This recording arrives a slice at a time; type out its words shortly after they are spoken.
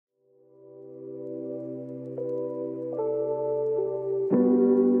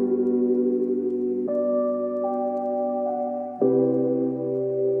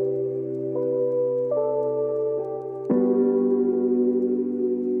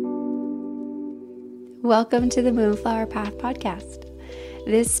Welcome to the Moonflower Path Podcast.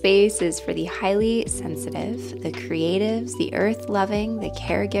 This space is for the highly sensitive, the creatives, the earth-loving, the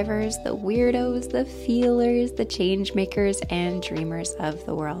caregivers, the weirdos, the feelers, the change makers, and dreamers of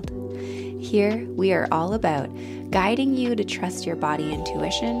the world. Here, we are all about guiding you to trust your body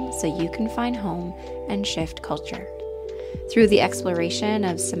intuition so you can find home and shift culture. Through the exploration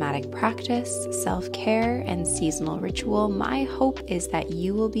of somatic practice, self-care, and seasonal ritual, my hope is that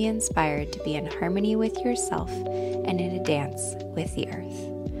you will be inspired to be in harmony with yourself and in a dance with the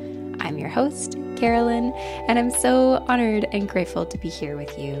earth. I'm your host, Carolyn, and I'm so honored and grateful to be here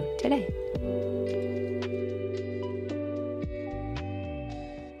with you today.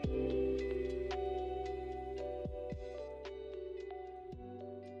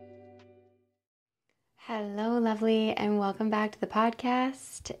 Hello, lovely, and welcome back to the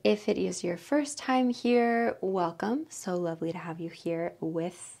podcast. If it is your first time here, welcome. So lovely to have you here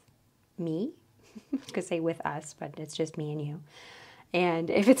with me. I was going to say with us, but it's just me and you. And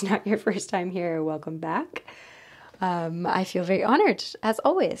if it's not your first time here, welcome back. I feel very honored, as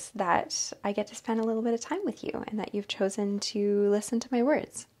always, that I get to spend a little bit of time with you and that you've chosen to listen to my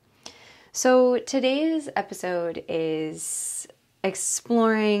words. So today's episode is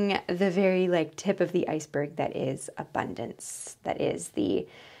exploring the very tip of the iceberg that is abundance, that is the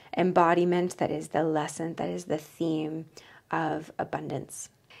embodiment, that is the lesson, that is the theme of abundance.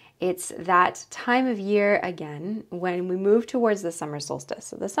 It's that time of year again when we move towards the summer solstice.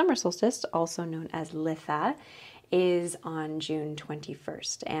 So the summer solstice, also known as Litha, is on June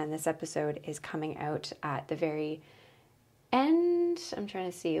 21st, and this episode is coming out at the very end. I'm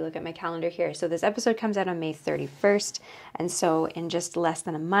trying to see, look at my calendar here. So this episode comes out on May 31st. And so in just less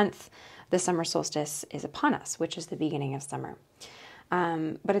than a month, the summer solstice is upon us, which is the beginning of summer.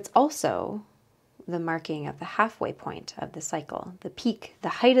 But it's also the marking of the halfway point of the cycle, the peak, the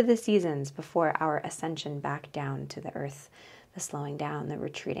height of the seasons before our ascension back down to the earth, the slowing down, the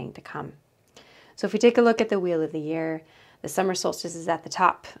retreating to come. So if we take a look at the wheel of the year, the summer solstice is at the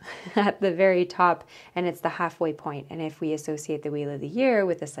top, at the very top, and it's the halfway point. And if we associate the wheel of the year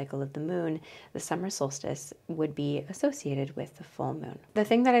with the cycle of the moon, the summer solstice would be associated with the full moon. The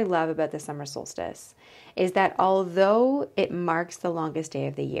thing that I love about the summer solstice is that although it marks the longest day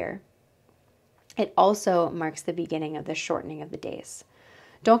of the year, it also marks the beginning of the shortening of the days.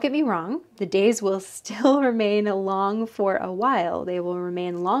 Don't get me wrong, the days will still remain long for a while. They will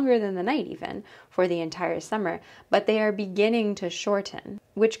remain longer than the night even for the entire summer, but they are beginning to shorten,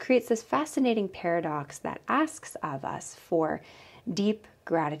 which creates this fascinating paradox that asks of us for deep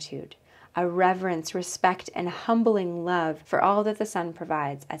gratitude, a reverence, respect, and humbling love for all that the sun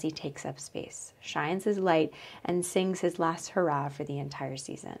provides as he takes up space, shines his light, and sings his last hurrah for the entire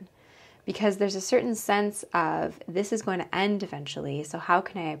season. Because there's a certain sense of this is going to end eventually, so how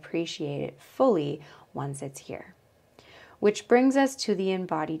can I appreciate it fully once it's here? Which brings us to the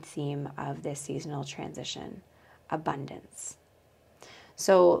embodied theme of this seasonal transition, abundance.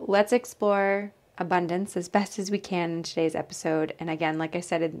 So let's explore abundance as best as we can in today's episode. And again, like I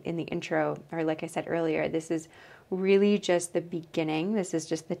said in the intro, or like I said earlier, this is really just the beginning. This is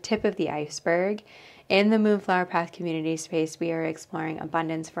just the tip of the iceberg. In the Moonflower Path Community Space, we are exploring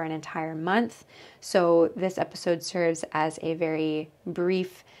abundance for an entire month. So this episode serves as a very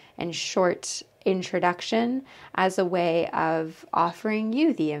brief and short introduction as a way of offering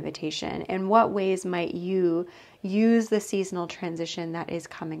you the invitation. In what ways might you use the seasonal transition that is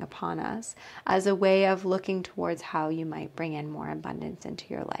coming upon us as a way of looking towards how you might bring in more abundance into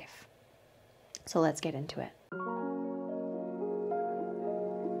your life? So let's get into it.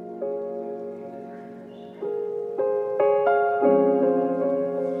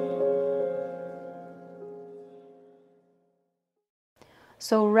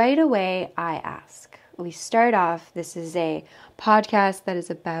 So right away, I ask, we start off, this is a podcast that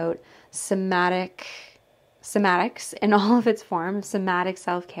is about somatics in all of its forms, somatic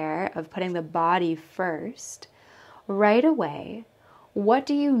self-care, of putting the body first. Right away, what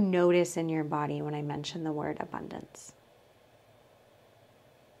do you notice in your body when I mention the word abundance?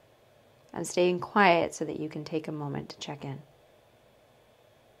 I'm staying quiet so that you can take a moment to check in.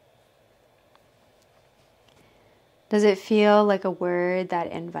 Does it feel like a word that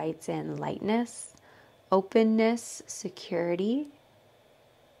invites in lightness, openness, security?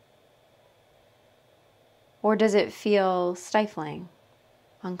 Or does it feel stifling,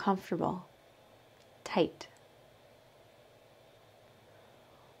 uncomfortable, tight?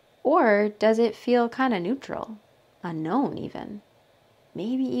 Or does it feel kind of neutral, unknown even,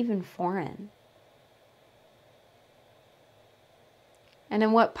 maybe even foreign? And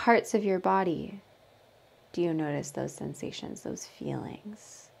in what parts of your body do you notice those sensations, those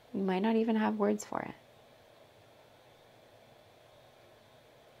feelings? You might not even have words for it.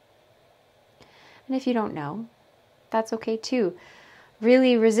 And if you don't know, that's okay too.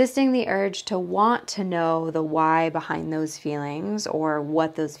 Really resisting the urge to want to know the why behind those feelings or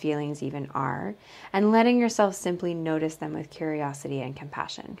what those feelings even are, and letting yourself simply notice them with curiosity and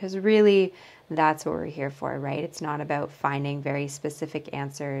compassion. Because really, that's what we're here for, right? It's not about finding very specific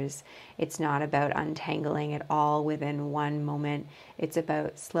answers. It's not about untangling it all within one moment. It's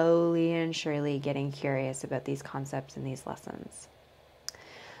about slowly and surely getting curious about these concepts and these lessons.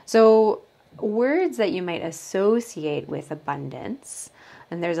 So, words that you might associate with abundance,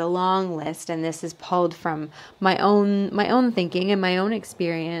 and there's a long list, and this is pulled from my own thinking and my own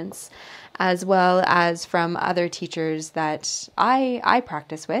experience, as well as from other teachers that I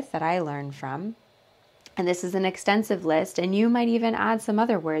practice with, that I learn from. And this is an extensive list, and you might even add some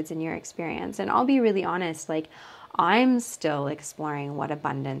other words in your experience. And I'll be really honest, like, I'm still exploring what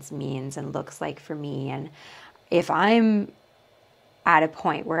abundance means and looks like for me. And if I'm at a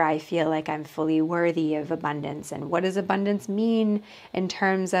point where I feel like I'm fully worthy of abundance, and what does abundance mean in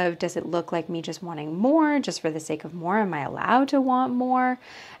terms of, does it look like me just wanting more just for the sake of more? Am I allowed to want more?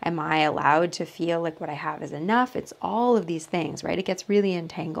 Am I allowed to feel like what I have is enough? It's all of these things, right? It gets really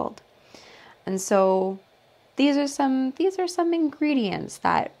entangled. And so these are some ingredients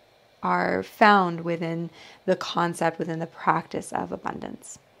that are found within the concept, within the practice of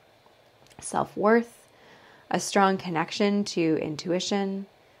abundance. Self-worth, a strong connection to intuition,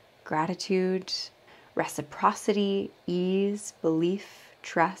 gratitude, reciprocity, ease, belief,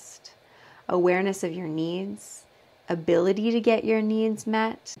 trust, awareness of your needs, ability to get your needs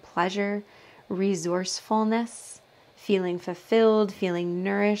met, pleasure, resourcefulness, feeling fulfilled, feeling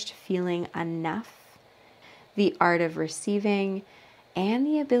nourished, feeling enough, the art of receiving, and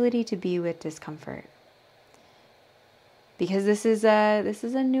the ability to be with discomfort. Because this is a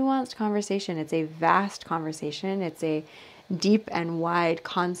nuanced conversation. It's a vast conversation. It's a deep and wide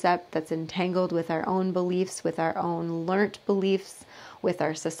concept that's entangled with our own beliefs, with our own learnt beliefs, with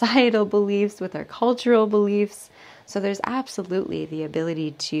our societal beliefs, with our cultural beliefs. So there's absolutely the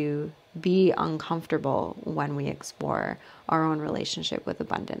ability to be uncomfortable when we explore our own relationship with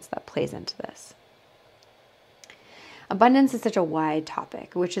abundance that plays into this. Abundance is such a wide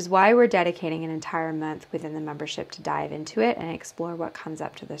topic, which is why we're dedicating an entire month within the membership to dive into it and explore what comes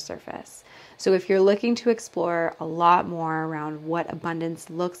up to the surface. So if you're looking to explore a lot more around what abundance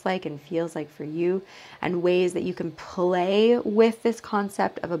looks like and feels like for you, and ways that you can play with this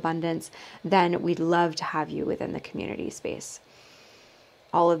concept of abundance, then we'd love to have you within the community space.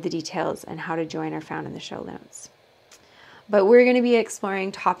 All of the details and how to join are found in the show notes. But we're going to be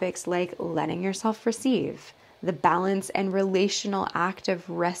exploring topics like letting yourself receive, the balance and relational act of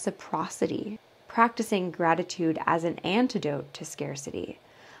reciprocity, practicing gratitude as an antidote to scarcity,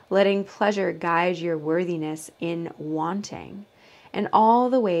 letting pleasure guide your worthiness in wanting, and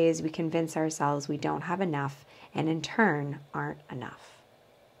all the ways we convince ourselves we don't have enough and in turn aren't enough.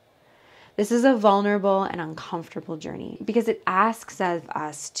 This is a vulnerable and uncomfortable journey because it asks of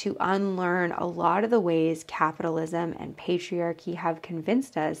us to unlearn a lot of the ways capitalism and patriarchy have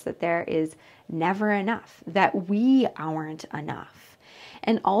convinced us that there is never enough, that we aren't enough,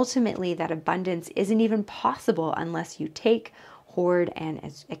 and ultimately that abundance isn't even possible unless you take, hoard, and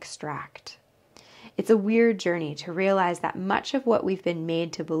extract. It's a weird journey to realize that much of what we've been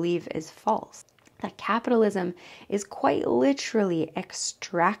made to believe is false. That capitalism is quite literally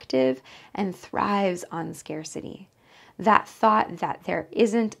extractive and thrives on scarcity. That thought that there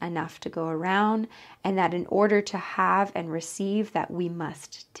isn't enough to go around, and that in order to have and receive that we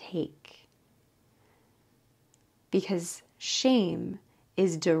must take. Because shame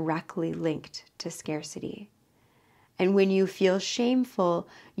is directly linked to scarcity. And when you feel shameful,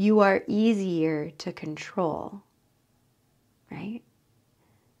 you are easier to control, right?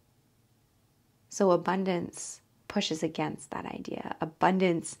 So abundance pushes against that idea.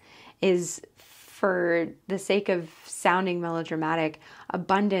 Abundance is, for the sake of sounding melodramatic,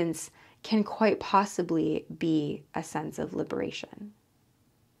 abundance can quite possibly be a sense of liberation.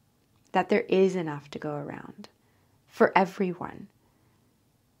 That there is enough to go around for everyone.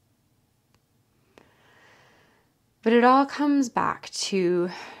 But it all comes back to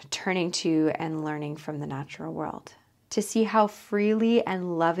turning to and learning from the natural world, to see how freely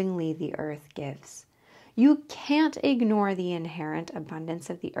and lovingly the earth gives. You can't ignore the inherent abundance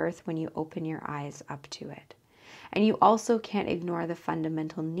of the earth when you open your eyes up to it. And you also can't ignore the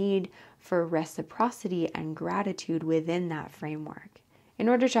fundamental need for reciprocity and gratitude within that framework. In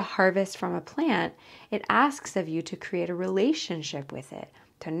order to harvest from a plant, it asks of you to create a relationship with it,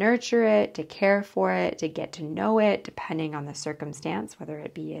 to nurture it, to care for it, to get to know it, depending on the circumstance, whether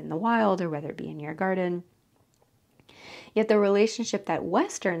it be in the wild or whether it be in your garden. Yet the relationship that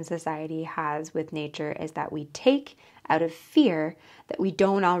Western society has with nature is that we take out of fear that we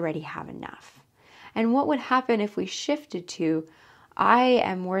don't already have enough. And what would happen if we shifted to, I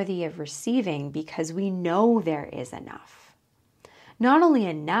am worthy of receiving because we know there is enough? Not only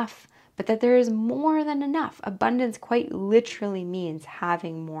enough, but that there is more than enough. Abundance quite literally means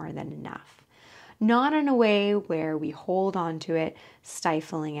having more than enough. Not in a way where we hold on to it,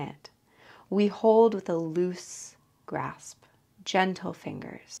 stifling it. We hold with a loose grasp, gentle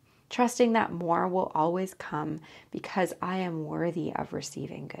fingers, trusting that more will always come because I am worthy of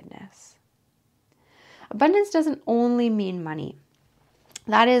receiving goodness. Abundance doesn't only mean money.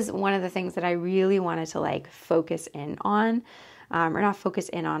 That is one of the things that I really wanted to focus in on, or not focus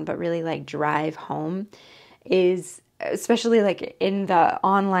in on, but really drive home, is especially in the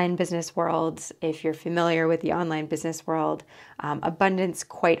online business world. If you're familiar with the online business world, abundance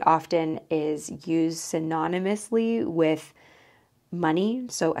quite often is used synonymously with money.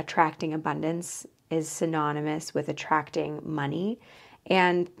 So attracting abundance is synonymous with attracting money.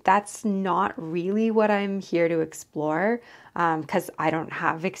 And that's not really what I'm here to explore, because I don't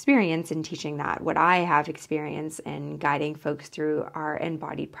have experience in teaching that. What I have experience in guiding folks through are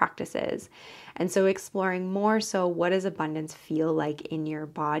embodied practices. And so exploring more so, what does abundance feel like in your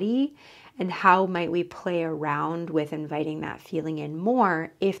body? And how might we play around with inviting that feeling in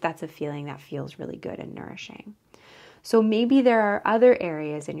more if that's a feeling that feels really good and nourishing? So maybe there are other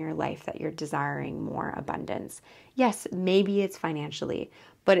areas in your life that you're desiring more abundance. Yes, maybe it's financially,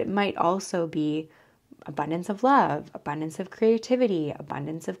 but it might also be abundance of love, abundance of creativity,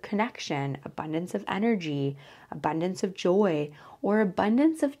 abundance of connection, abundance of energy, abundance of joy, or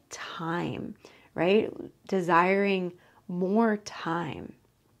abundance of time, right? Desiring more time.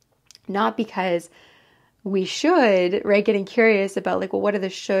 Not because we should, right? Getting curious about what are the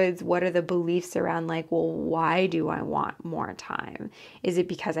shoulds? What are the beliefs around why do I want more time? Is it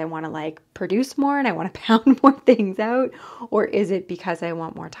because I want to produce more and I want to pound more things out? Or is it because I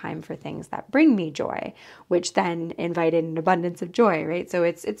want more time for things that bring me joy, which then invite in an abundance of joy, right? So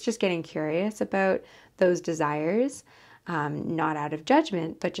it's just getting curious about those desires, not out of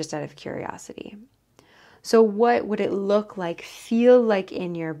judgment, but just out of curiosity. So what would it look like, feel like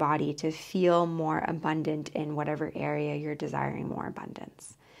in your body to feel more abundant in whatever area you're desiring more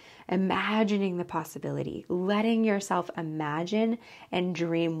abundance? Imagining the possibility, letting yourself imagine and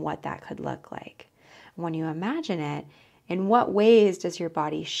dream what that could look like. When you imagine it, in what ways does your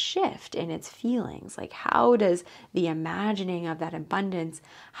body shift in its feelings? How does the imagining of that abundance,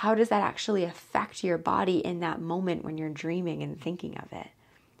 how does that actually affect your body in that moment when you're dreaming and thinking of it?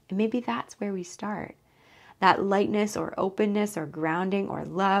 And maybe that's where we start. That lightness or openness or grounding or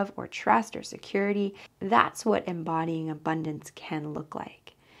love or trust or security, that's what embodying abundance can look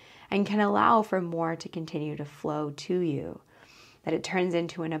like and can allow for more to continue to flow to you. That it turns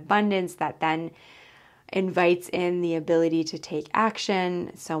into an abundance that then invites in the ability to take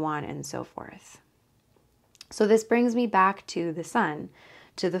action, so on and so forth. So this brings me back to the sun,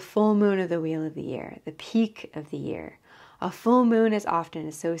 to the full moon of the wheel of the year, the peak of the year. A full moon is often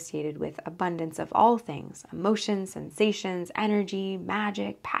associated with abundance of all things, emotions, sensations, energy,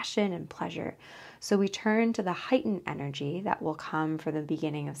 magic, passion, and pleasure. So we turn to the heightened energy that will come from the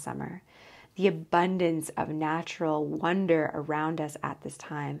beginning of summer, the abundance of natural wonder around us at this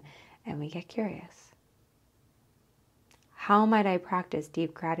time, and we get curious. How might I practice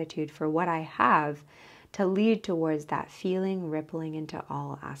deep gratitude for what I have to lead towards that feeling rippling into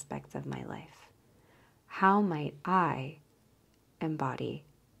all aspects of my life? How might I embody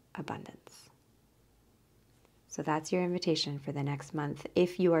abundance? So that's your invitation for the next month,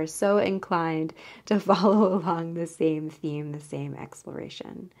 if you are so inclined to follow along the same theme, the same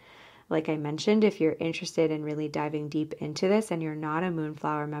exploration. Like I mentioned, if you're interested in really diving deep into this and you're not a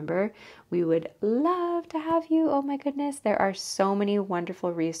Moonflower member, we would love to have you. Oh my goodness, there are so many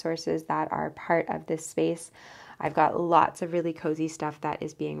wonderful resources that are part of this space. I've got lots of really cozy stuff that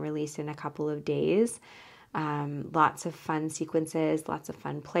is being released in a couple of days. Lots of fun sequences, lots of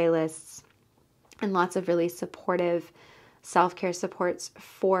fun playlists, and lots of really supportive self-care supports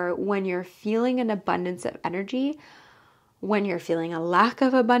for when you're feeling an abundance of energy, when you're feeling a lack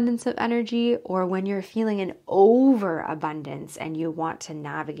of abundance of energy, or when you're feeling an overabundance and you want to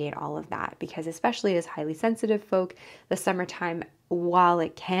navigate all of that. Because especially as highly sensitive folk, the summertime, while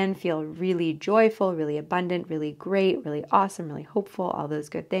it can feel really joyful, really abundant, really great, really awesome, really hopeful, all those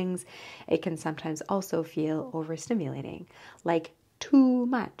good things, it can sometimes also feel overstimulating, like too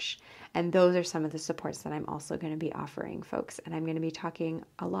much. And those are some of the supports that I'm also going to be offering folks, and I'm going to be talking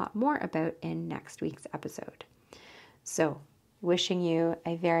a lot more about in next week's episode. So, wishing you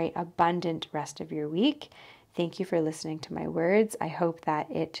a very abundant rest of your week. Thank you for listening to my words. I hope that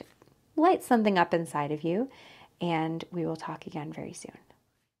it lights something up inside of you, and we will talk again very soon.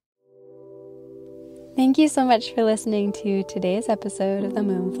 Thank you so much for listening to today's episode of the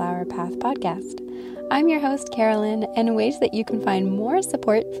Moonflower Path podcast. I'm your host, Carolyn, and ways that you can find more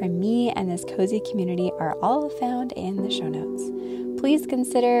support from me and this cozy community are all found in the show notes. Please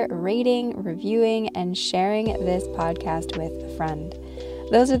consider rating, reviewing, and sharing this podcast with a friend.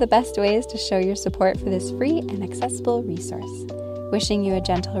 Those are the best ways to show your support for this free and accessible resource. Wishing you a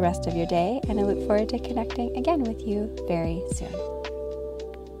gentle rest of your day, and I look forward to connecting again with you very soon.